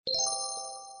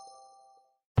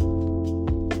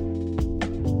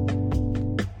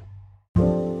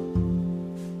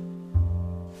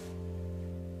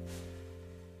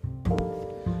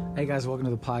Hey guys, welcome to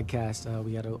the podcast.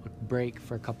 We had a break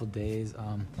for a couple days.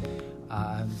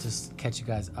 Just catch you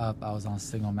guys up. I was on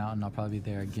Signal Mountain. I'll probably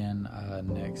be there again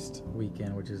next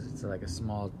weekend, which is it's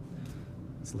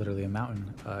literally a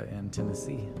mountain in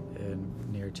Tennessee,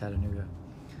 near Chattanooga.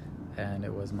 And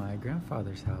it was my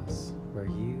grandfather's house where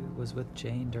he was with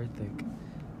Jane Durthick.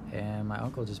 And my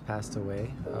uncle just passed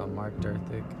away, Mark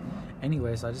Durthick.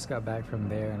 Anyway, so I just got back from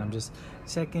there, and I'm just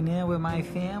checking in with my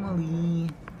family.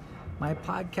 My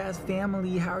podcast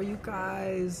family, how are you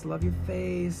guys? Love your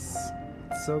face.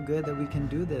 It's so good that we can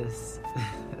do this.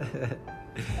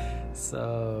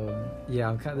 So,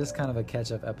 yeah, this is kind of a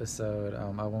catch-up episode.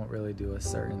 I won't really do a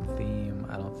certain theme,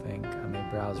 I don't think. I may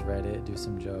browse Reddit, do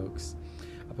some jokes.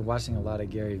 I've been watching a lot of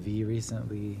Gary Vee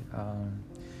recently.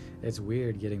 It's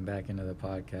weird getting back into the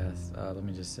podcast. Let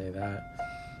me just say that.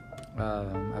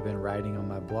 I've been writing on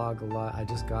my blog a lot. I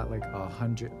just got like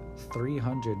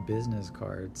 300 business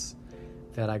cards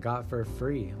that I got for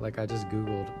free. Like, I just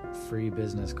Googled free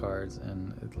business cards,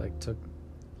 and it like took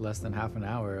less than half an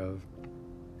hour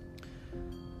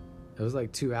it was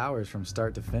like 2 hours from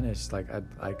start to finish. Like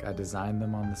I designed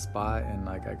them on the spot, and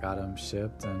like I got them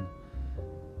shipped, and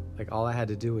like all I had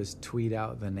to do was tweet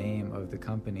out the name of the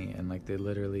company, and like they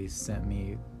literally sent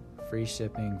me free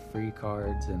shipping, free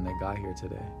cards, and they got here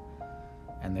today.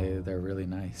 And they're really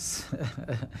nice.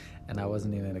 And I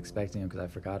wasn't even expecting them because I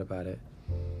forgot about it.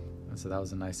 And so that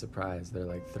was a nice surprise. They're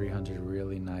like 300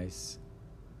 really nice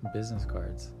business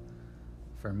cards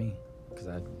for me because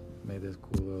I made this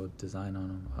cool little design on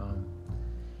them.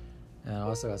 And I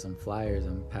also got some flyers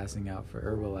I'm passing out for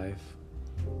Herbalife.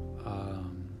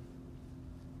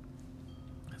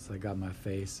 So I got my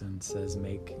face and says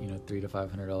make $300 to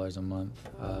 $500 a month.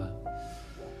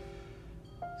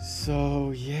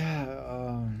 So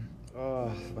yeah,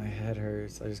 my head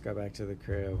hurts. I just got back to the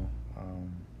crib.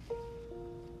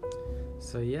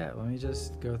 So yeah, let me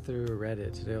just go through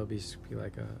Reddit. Today will be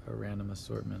like a random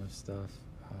assortment of stuff.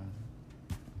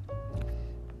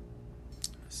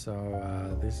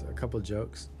 There's a couple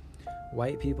jokes.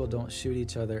 White people don't shoot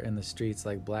each other in the streets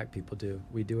like black people do.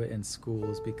 We do it in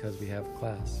schools because we have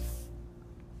class.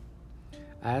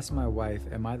 I asked my wife,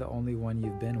 am I the only one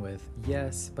you've been with?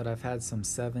 Yes, but I've had some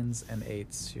 7s and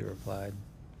 8s, she replied.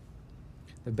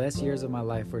 The best years of my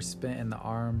life were spent in the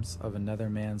arms of another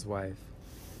man's wife.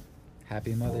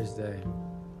 Happy Mother's Day.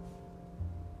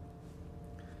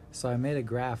 So I made a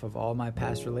graph of all my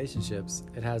past relationships.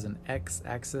 It has an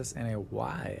x-axis and a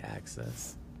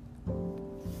y-axis.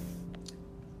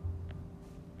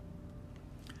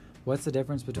 What's the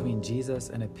difference between Jesus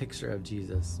and a picture of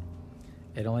Jesus?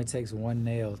 It only takes one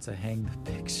nail to hang the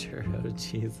picture of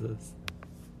Jesus.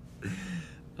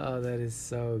 Oh, that is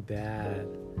so bad.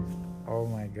 Oh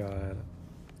my God.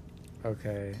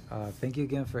 Okay. Thank you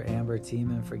again for Amber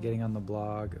Tiemann for getting on the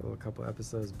blog a couple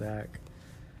episodes back.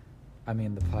 I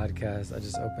mean, the podcast. I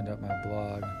just opened up my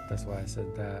blog. That's why I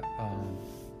said that.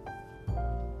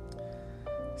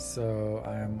 So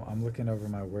I'm looking over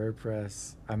my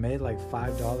WordPress. I made like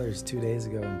 $5 2 days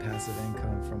ago in passive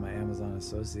income from my Amazon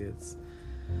associates,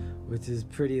 which is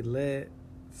pretty lit.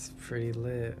 It's pretty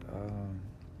lit.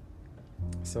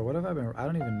 So what have I been? I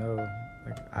don't even know.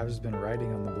 Like, I've just been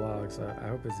writing on the blog, so I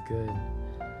hope it's good.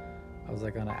 I was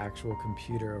like on an actual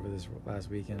computer over this last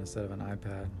weekend instead of an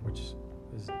iPad, which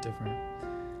is different.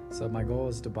 So my goal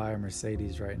is to buy a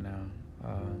Mercedes right now.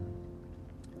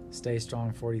 Stay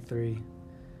Strong 43.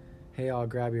 Hey, all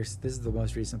grab your... This is the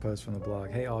most recent post from the blog.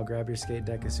 Hey, all grab your skate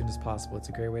deck as soon as possible. It's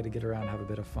a great way to get around and have a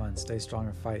bit of fun. Stay strong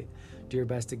and fight. Do your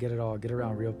best to get it all. Get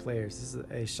around real players. This is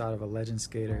a shot of a legend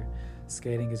skater.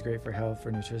 Skating is great for health,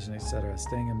 for nutrition, etc.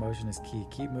 Staying in motion is key.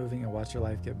 Keep moving and watch your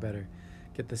life get better.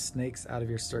 Get the snakes out of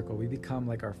your circle. We become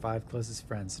like our 5 closest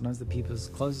friends. Sometimes the people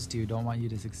closest to you don't want you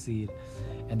to succeed,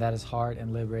 and that is hard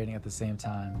and liberating at the same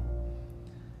time.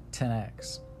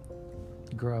 10x.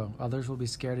 Grow. Others will be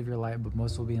scared of your light, but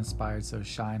most will be inspired, so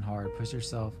shine hard. Push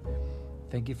yourself.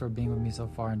 Thank you for being with me so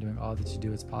far and doing all that you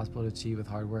do. It's possible to achieve with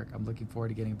hard work. I'm looking forward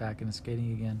to getting back into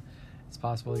skating again. It's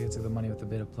possible to get to the money with a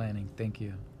bit of planning. Thank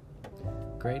you.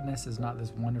 Greatness is not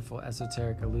this wonderful,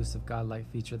 esoteric, elusive, godlike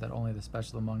feature that only the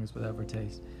special among us would ever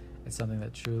taste. It's something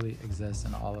that truly exists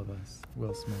in all of us.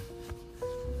 Will Smith.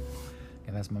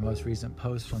 And that's my most recent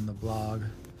post from the blog,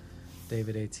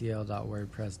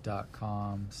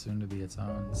 davidatl.wordpress.com, soon to be its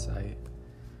own site.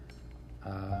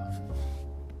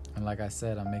 And like I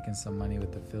said, I'm making some money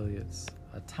with affiliates,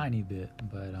 a tiny bit,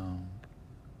 but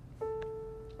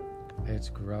it's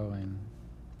growing.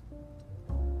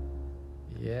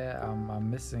 Yeah, I'm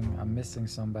missing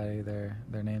somebody there.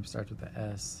 Their name starts with the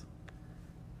S.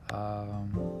 I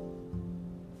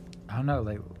don't know,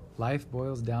 like life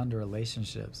boils down to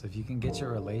relationships. If you can get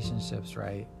your relationships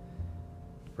right,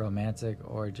 romantic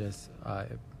or just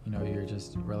you're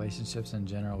just relationships in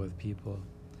general with people,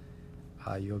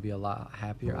 you'll be a lot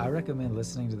happier. I recommend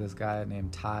listening to this guy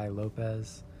named Ty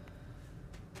Lopez.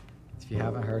 If you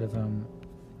haven't heard of him,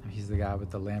 he's the guy with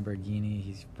the Lamborghini.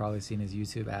 He's probably seen his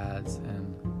YouTube ads,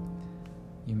 and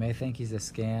you may think he's a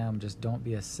scam. Just don't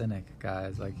be a cynic,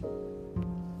 guys. Like,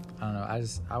 I don't know,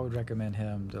 I would recommend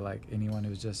him to like anyone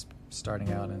who's just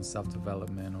starting out in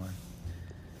self-development, or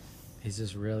he's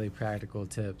just really practical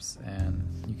tips, and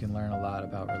you can learn a lot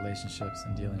about relationships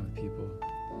and dealing with people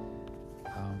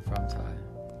from Ty.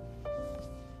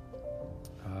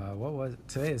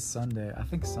 Today is Sunday. I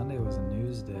think Sunday was a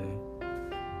news day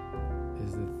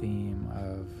is the theme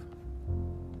of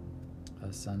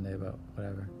Sunday, but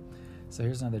whatever. So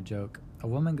here's another joke. A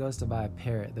woman goes to buy a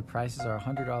parrot. The prices are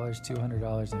 $100,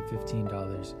 $200, and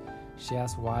 $15. She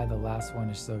asks why the last one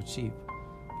is so cheap.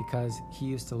 Because he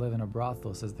used to live in a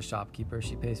brothel, says the shopkeeper.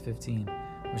 She pays $15.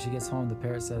 When she gets home, the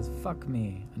parrot says, "Fuck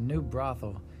me, a new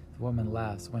brothel." The woman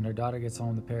laughs. When her daughter gets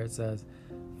home, the parrot says,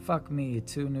 "Fuck me,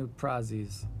 2 new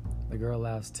prazzies." The girl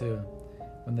laughs too.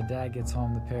 When the dad gets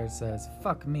home, the parrot says,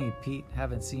 "Fuck me, Pete,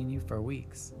 haven't seen you for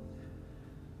weeks."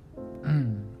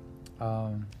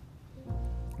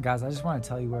 Guys, I just want to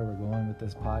tell you where we're going with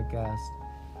this podcast.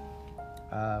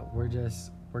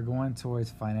 We're going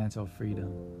towards financial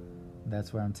freedom.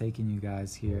 That's where I'm taking you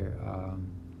guys here.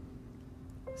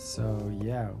 So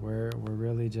yeah, we're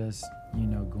really just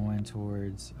going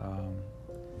towards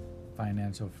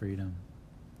financial freedom.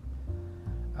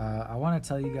 I want to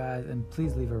tell you guys, and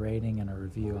please leave a rating and a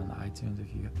review on the iTunes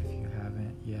if you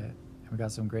haven't yet. We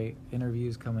got some great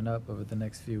interviews coming up over the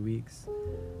next few weeks.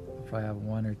 We'll probably have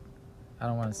one, or I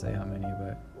don't want to say how many,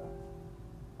 but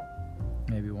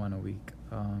maybe one a week.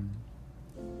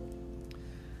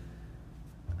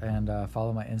 And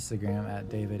follow my Instagram at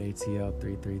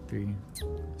DavidATL333.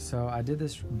 So I did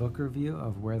this book review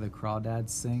of Where the Crawdads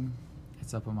Sing.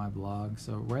 It's up on my blog.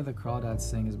 So Where the Crawdads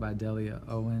Sing is by Delia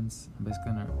Owens. I'm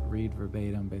basically going to read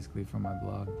verbatim basically from my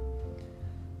blog.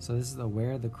 So this is the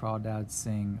Where the Crawdads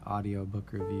Sing audio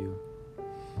book review.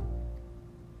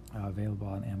 Available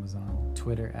on Amazon.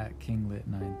 Twitter at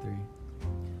KingLit93.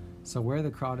 So Where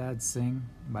the Crawdads Sing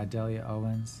by Delia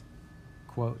Owens.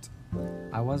 Quote,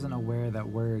 "I wasn't aware that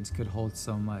words could hold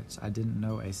so much. I didn't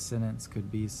know a sentence could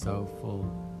be so full."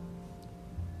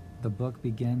 The book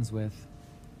begins with,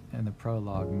 in the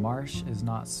prologue, "Marsh is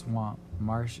not swamp.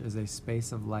 Marsh is a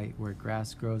space of light where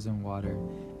grass grows in water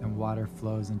and water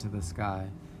flows into the sky.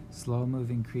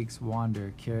 Slow-moving creeks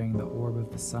wander, carrying the orb of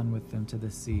the sun with them to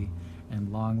the sea,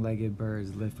 and long-legged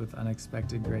birds lift with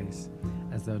unexpected grace,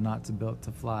 as though not built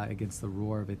to fly against the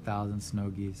roar of 1,000 snow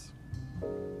geese.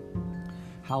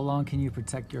 How long can you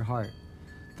protect your heart?"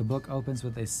 The book opens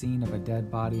with a scene of a dead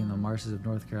body in the marshes of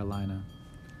North Carolina.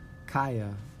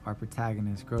 Kaya, our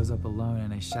protagonist, grows up alone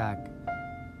in a shack,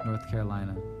 North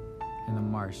Carolina, in the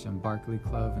marsh in Barkley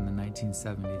Clove in the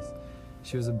 1970s.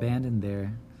 She was abandoned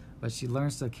there, but she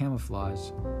learns to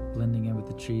camouflage, blending in with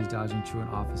the trees, dodging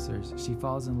truant officers. She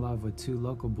falls in love with 2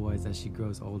 local boys as she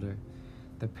grows older.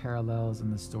 The parallels in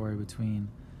the story between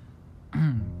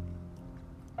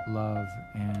love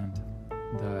and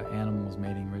the animals'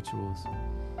 mating rituals.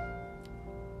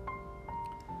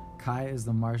 Kaya is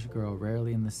the marsh girl,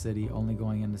 rarely in the city, only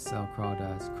going in to sell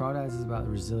crawdads. Crawdads is about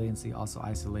resiliency, also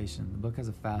isolation. The book has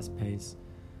a fast pace.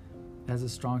 It has a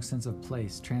strong sense of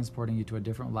place, transporting you to a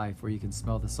different life where you can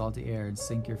smell the salty air and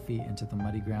sink your feet into the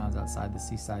muddy grounds outside the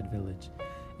seaside village.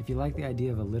 If you like the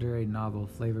idea of a literary novel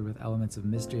flavored with elements of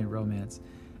mystery and romance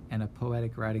and a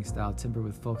poetic writing style tempered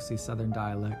with folksy southern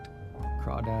dialect,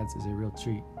 Crawdads is a real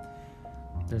treat.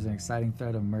 There's an exciting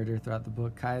thread of murder throughout the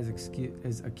book. Kaya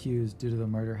is accused due to the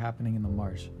murder happening in the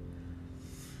marsh.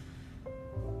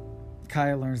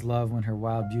 Kaya learns love when her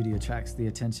wild beauty attracts the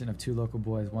attention of 2 local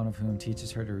boys, one of whom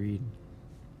teaches her to read.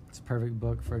 It's a perfect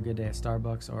book for a good day at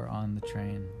Starbucks or on the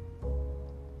train.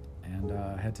 And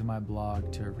head to my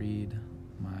blog to read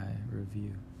my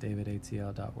review,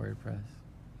 davidatl.wordpress.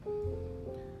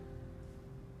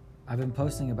 I've been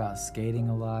posting about skating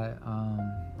a lot.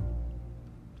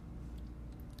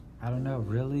 I don't know,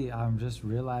 really, I'm just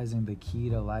realizing the key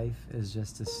to life is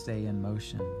just to stay in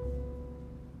motion.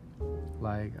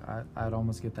 Like, I'd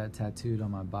almost get that tattooed on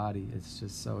my body. It's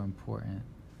just so important.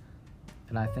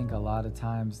 And I think a lot of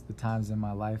times, the times in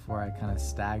my life where I kind of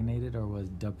stagnated or was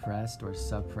depressed or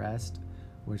suppressed,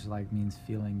 which like means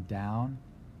feeling down,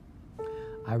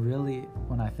 I really,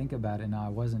 when I think about it now, I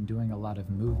wasn't doing a lot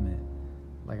of movement.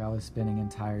 Like, I was spending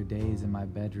entire days in my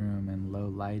bedroom in low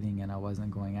lighting and I wasn't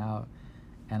going out.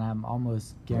 And I'm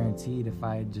almost guaranteed if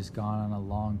I had just gone on a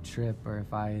long trip, or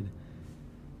if I had,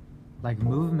 like,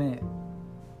 movement,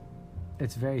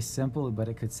 it's very simple, but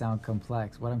it could sound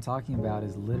complex. What I'm talking about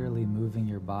is literally moving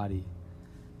your body.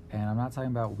 And I'm not talking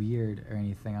about weird or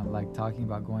anything. I'm like talking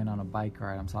about going on a bike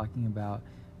ride. I'm talking about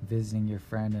visiting your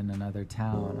friend in another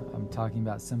town. I'm talking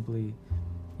about simply,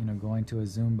 going to a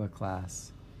Zumba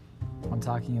class. I'm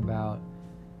talking about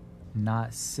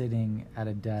not sitting at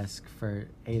a desk for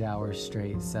 8 hours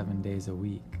straight, 7 days a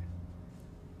week.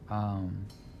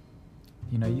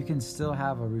 You can still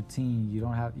have a routine. You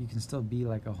can still be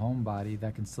like a homebody.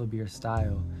 That can still be your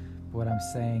style. But what I'm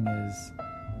saying is,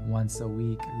 once a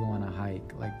week go on a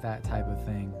hike, like that type of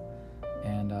thing.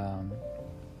 And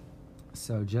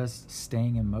so just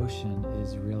staying in motion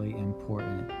is really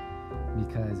important,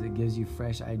 because it gives you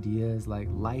fresh ideas. Like,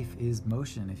 life is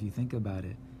motion if you think about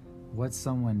it. What's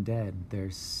someone dead?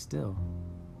 They're still.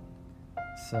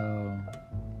 So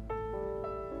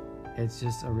it's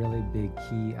just a really big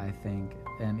key, I think.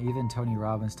 And even Tony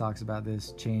Robbins talks about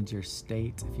this: change your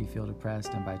state if you feel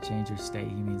depressed. And by change your state,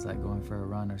 he means like going for a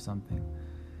run or something.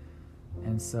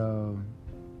 And so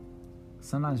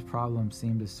sometimes problems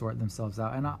seem to sort themselves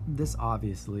out. And this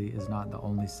obviously is not the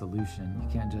only solution. You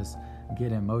can't just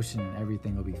get in motion and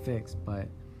everything will be fixed. But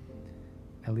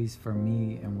at least for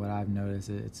me and what I've noticed,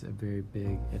 it's a very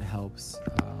big, it helps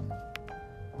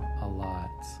a lot.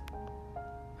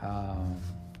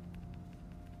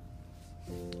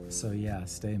 So yeah,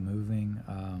 stay moving.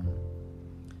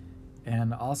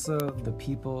 And also the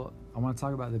people, I want to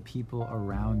talk about the people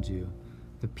around you.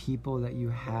 The people that you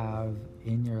have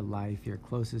in your life, your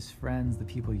closest friends, the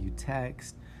people you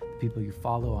text, the people you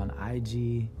follow on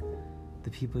IG,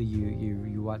 the people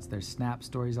you watch their Snap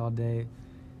stories all day.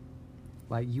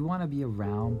 Like, you want to be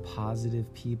around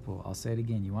positive people. I'll say it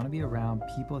again. You want to be around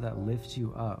people that lift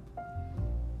you up.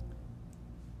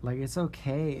 Like, it's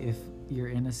okay if you're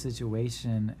in a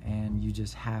situation and you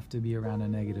just have to be around a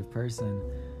negative person,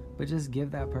 but just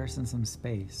give that person some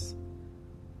space.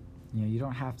 You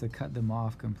don't have to cut them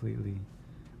off completely,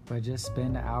 but just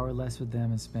spend an hour less with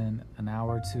them and spend an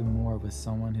hour or two more with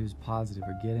someone who's positive,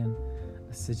 or get in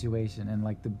a situation. And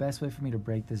like, the best way for me to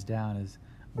break this down is,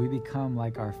 we become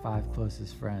like our 5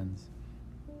 closest friends.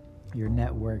 Your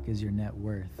network is your net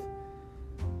worth.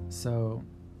 So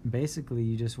basically,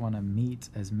 you just want to meet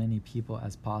as many people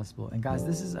as possible. And guys,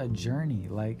 this is a journey.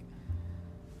 Like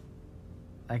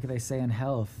they say in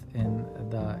health, in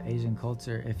the Asian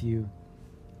culture,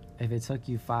 if it took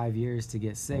you 5 years to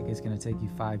get sick, it's going to take you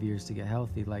 5 years to get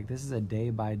healthy. Like, this is a day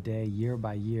by day, year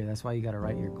by year. That's why you got to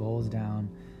write your goals down.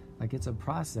 Like, it's a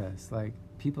process. Like,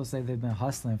 people say they've been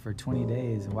hustling for 20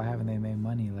 days, and why haven't they made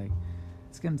money? Like,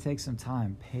 it's going to take some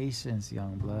time. Patience,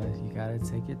 young blood. You got to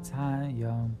take your time,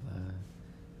 young blood.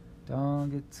 Don't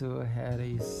get too ahead of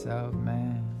yourself,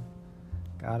 man.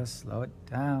 Got to slow it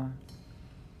down.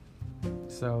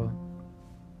 So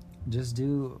just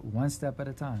do one step at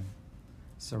a time.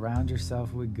 Surround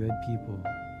yourself with good people,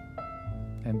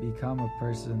 and become a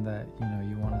person that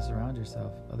you want to surround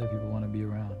yourself. Other people want to be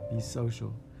around. Be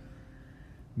social.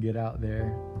 Get out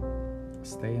there.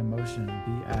 Stay in motion.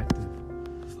 Be active.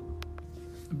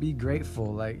 Be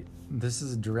grateful. Like, this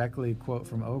is directly a quote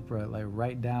from Oprah. Like,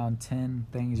 write down 10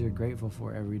 things you're grateful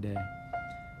for every day,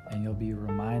 and you'll be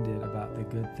reminded about the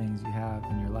good things you have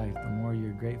in your life. The more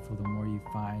you're grateful, the more you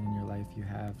find in your life you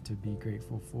have to be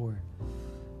grateful for.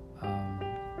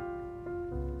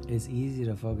 It's easy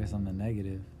to focus on the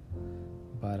negative,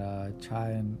 but try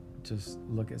and just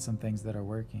look at some things that are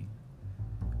working.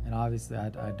 And obviously,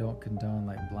 I don't condone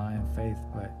like blind faith,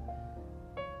 but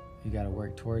you got to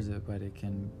work towards it. But it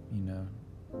can,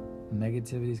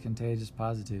 negativity is contagious,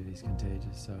 positivity is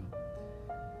contagious. So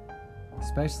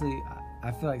especially,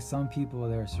 I feel like some people,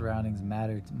 their surroundings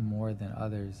matter more than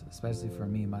others. Especially for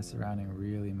me, my surrounding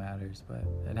really matters, but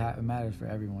it matters for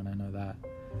everyone. I know that.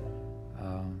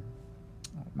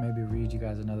 Maybe read you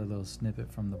guys another little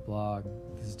snippet from the blog.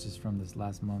 This is just from this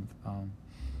last month.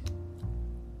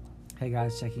 Hey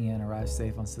guys, checking in. Arrived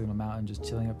safe on Signal Mountain. Just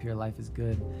chilling up here. Life is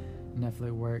good.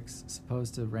 Netflix works.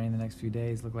 Supposed to rain the next few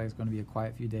days. Look like it's going to be a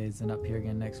quiet few days. And up here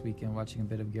again next weekend watching a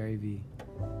bit of Gary Vee.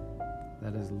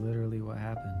 That is literally what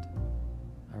happened.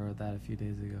 I wrote that a few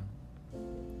days ago.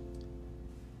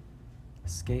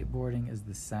 Skateboarding is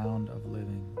the sound of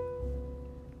living.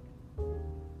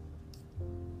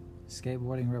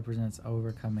 Skateboarding represents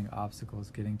overcoming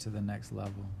obstacles, getting to the next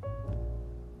level.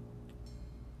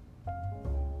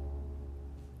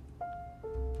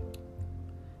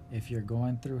 If you're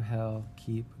going through hell,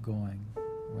 keep going.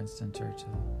 Winston Churchill.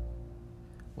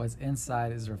 What's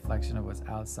inside is a reflection of what's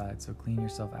outside, so clean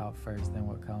yourself out first, then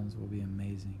what comes will be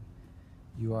amazing.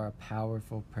 You are a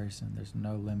powerful person. There's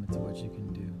no limit to what you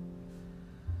can do.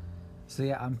 So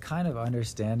yeah, I'm kind of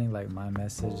understanding like my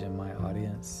message and my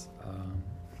audience,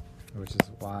 which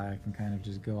is why I can kind of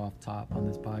just go off top on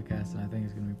this podcast, and I think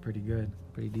it's going to be pretty good,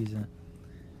 pretty decent.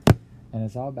 And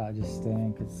it's all about just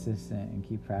staying consistent and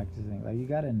keep practicing. Like, you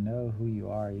got to know who you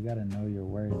are. You got to know your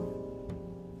worth.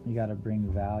 You got to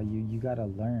bring value. You got to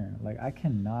learn. Like, I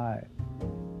cannot,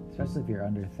 especially if you're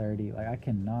under 30, like, I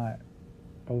cannot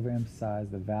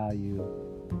overemphasize the value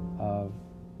of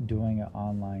doing an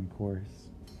online course.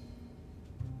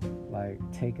 Like,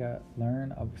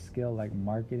 learn a skill like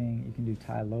marketing. You can do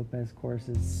Tai Lopez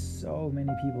courses. So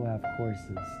many people have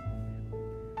courses.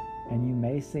 And you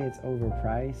may say it's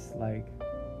overpriced. Like,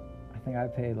 I think I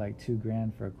paid like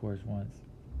 $2,000 for a course once.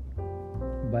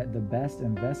 But the best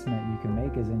investment you can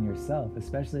make is in yourself,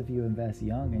 especially if you invest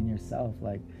young in yourself.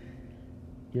 Like,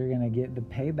 you're going to get the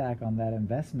payback on that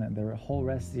investment the whole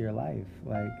rest of your life.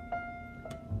 Like,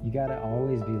 you got to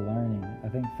always be learning. I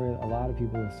think for a lot of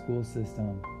people, the school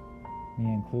system,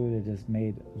 me included, just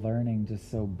made learning just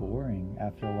so boring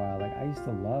after a while. Like, I used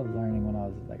to love learning when I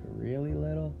was like really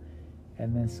little,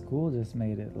 and then school just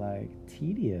made it like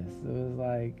tedious. It was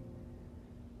like,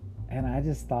 and I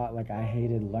just thought like I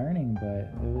hated learning,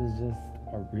 but it was just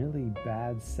a really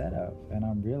bad setup. And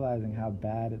I'm realizing how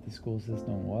bad the school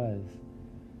system was.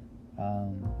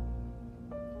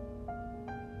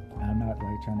 I'm not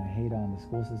like trying to hate on the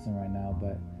school system right now,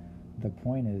 but the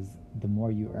point is, the more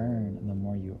you earn, the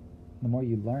more you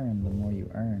learn, the more you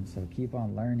earn. So keep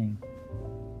on learning,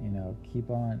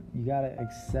 you gotta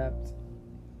accept,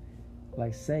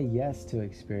 like, say yes to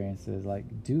experiences, like,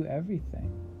 do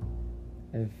everything.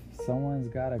 If someone's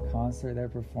got a concert they're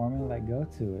performing, like, go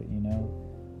to it,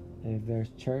 If there's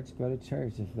church, go to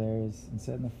church. And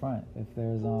sit in the front. If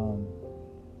there's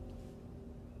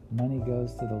money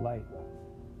goes to the light.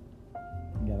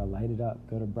 You gotta light it up.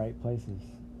 Go to bright places.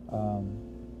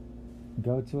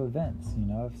 Go to events.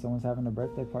 If someone's having a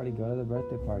birthday party, go to the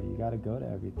birthday party. You gotta go to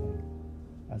everything.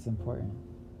 That's important.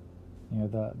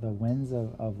 The winds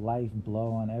of life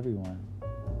blow on everyone.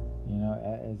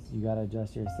 You gotta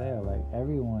adjust your sail. Like,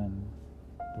 everyone,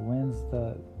 the winds,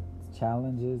 the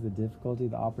challenges, the difficulty,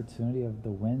 the opportunity of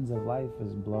the winds of life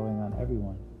is blowing on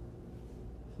everyone.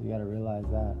 So you gotta realize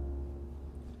that.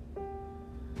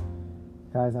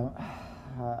 Guys,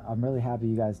 I'm really happy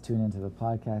you guys tuned into the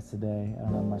podcast today. I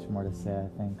don't have much more to say, I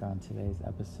think, on today's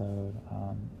episode.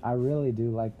 I really do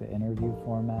like the interview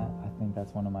format. I think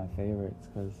that's one of my favorites,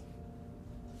 because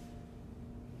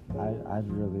I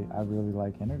really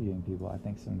like interviewing people. I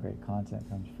think some great content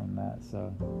comes from that.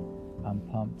 So I'm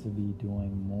pumped to be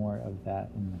doing more of that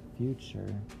in the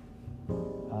future.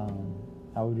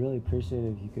 I would really appreciate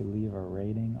it if you could leave a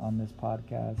rating on this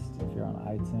podcast. If you're on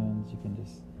iTunes, you can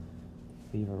just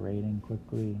leave a rating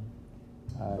quickly.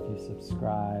 If you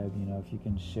subscribe, if you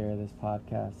can share this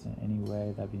podcast in any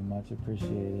way, that'd be much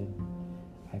appreciated.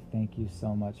 I thank you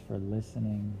so much for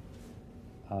listening.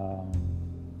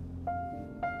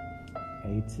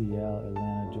 ATL,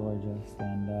 Atlanta, Georgia,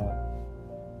 stand up.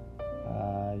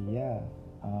 I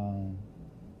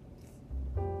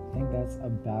think that's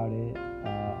about it.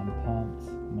 I'm pumped.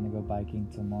 I'm gonna go biking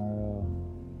tomorrow.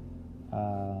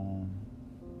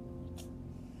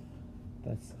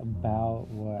 That's about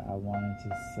what I wanted to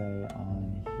say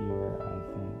on here, I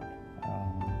think.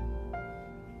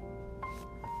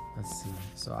 Let's see.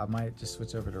 So I might just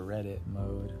switch over to Reddit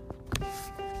mode.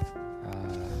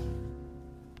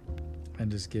 And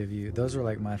just give you, those are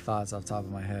like my thoughts off the top of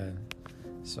my head.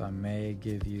 So I may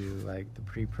give you like the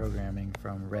pre-programming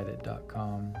from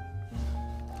reddit.com,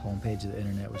 homepage of the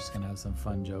internet, which is going to have some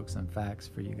fun jokes and facts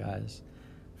for you guys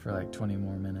for like 20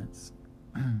 more minutes.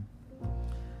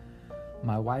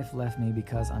 My wife left me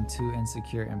because I'm too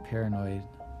insecure and paranoid.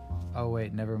 Oh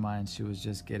wait, never mind, she was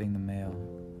just getting the mail.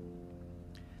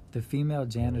 The female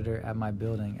janitor at my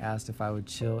building asked if I would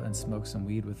chill and smoke some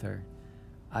weed with her.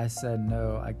 I said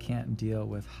no, I can't deal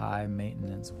with high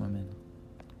maintenance women.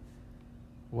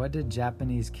 What did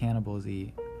Japanese cannibals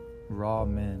eat? Raw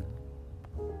men.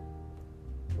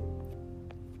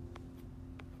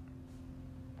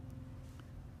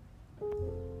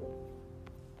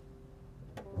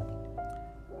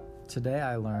 Today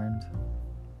I learned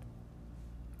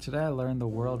the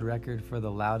world record for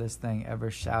the loudest thing ever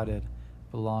shouted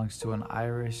belongs to an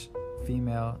Irish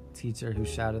female teacher who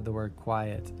shouted the word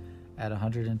quiet at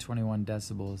 121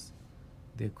 decibels,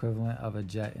 the equivalent of a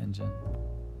jet engine.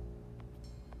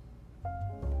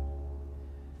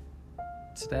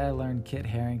 Today I learned Kit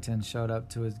Harington showed up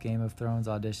to his Game of Thrones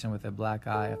audition with a black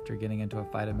eye after getting into a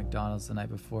fight at McDonald's the night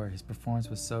before. His performance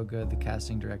was so good the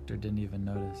casting director didn't even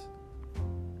notice.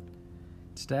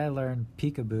 Today I learned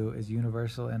peekaboo is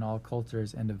universal in all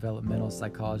cultures, and developmental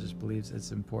psychologist believes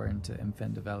it's important to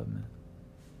infant development.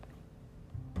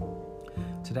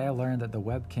 Today I learned that the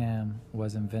webcam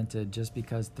was invented just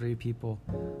because 3 people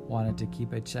wanted to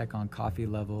keep a check on coffee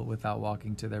level without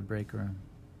walking to their break room.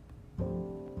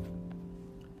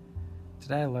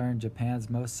 Today I learned Japan's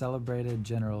most celebrated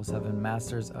generals have been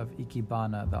masters of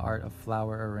ikebana, the art of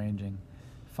flower arranging,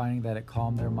 finding that it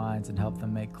calmed their minds and helped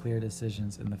them make clear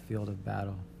decisions in the field of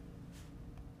battle.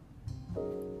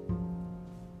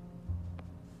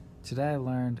 Today I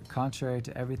learned, contrary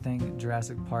to everything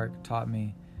Jurassic Park taught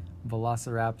me,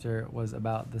 Velociraptor was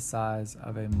about the size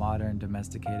of a modern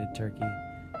domesticated turkey,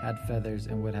 had feathers,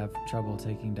 and would have trouble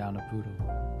taking down a poodle.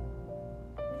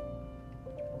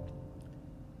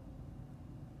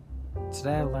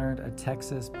 Today I learned a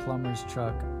Texas plumber's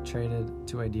truck traded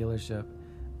to a dealership,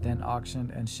 then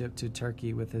auctioned and shipped to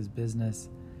Turkey with his business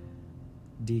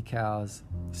decals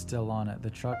still on it. The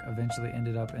truck eventually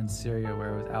ended up in Syria,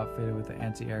 where it was outfitted with an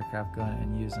anti-aircraft gun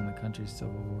and used in the country's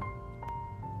civil war.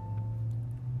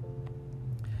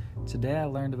 Today I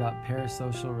learned about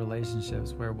parasocial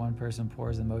relationships, where one person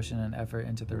pours emotion and effort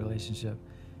into the relationship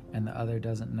and the other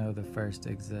doesn't know the first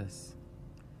exists.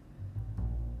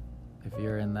 If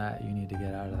you're in that, you need to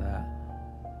get out of that.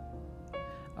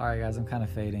 Alright guys, I'm kind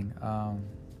of fading.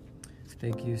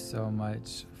 Thank you so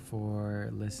much for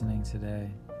listening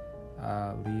today.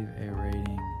 Leave a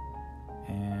rating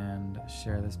and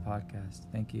share this podcast.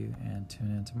 Thank you, and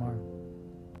tune in tomorrow.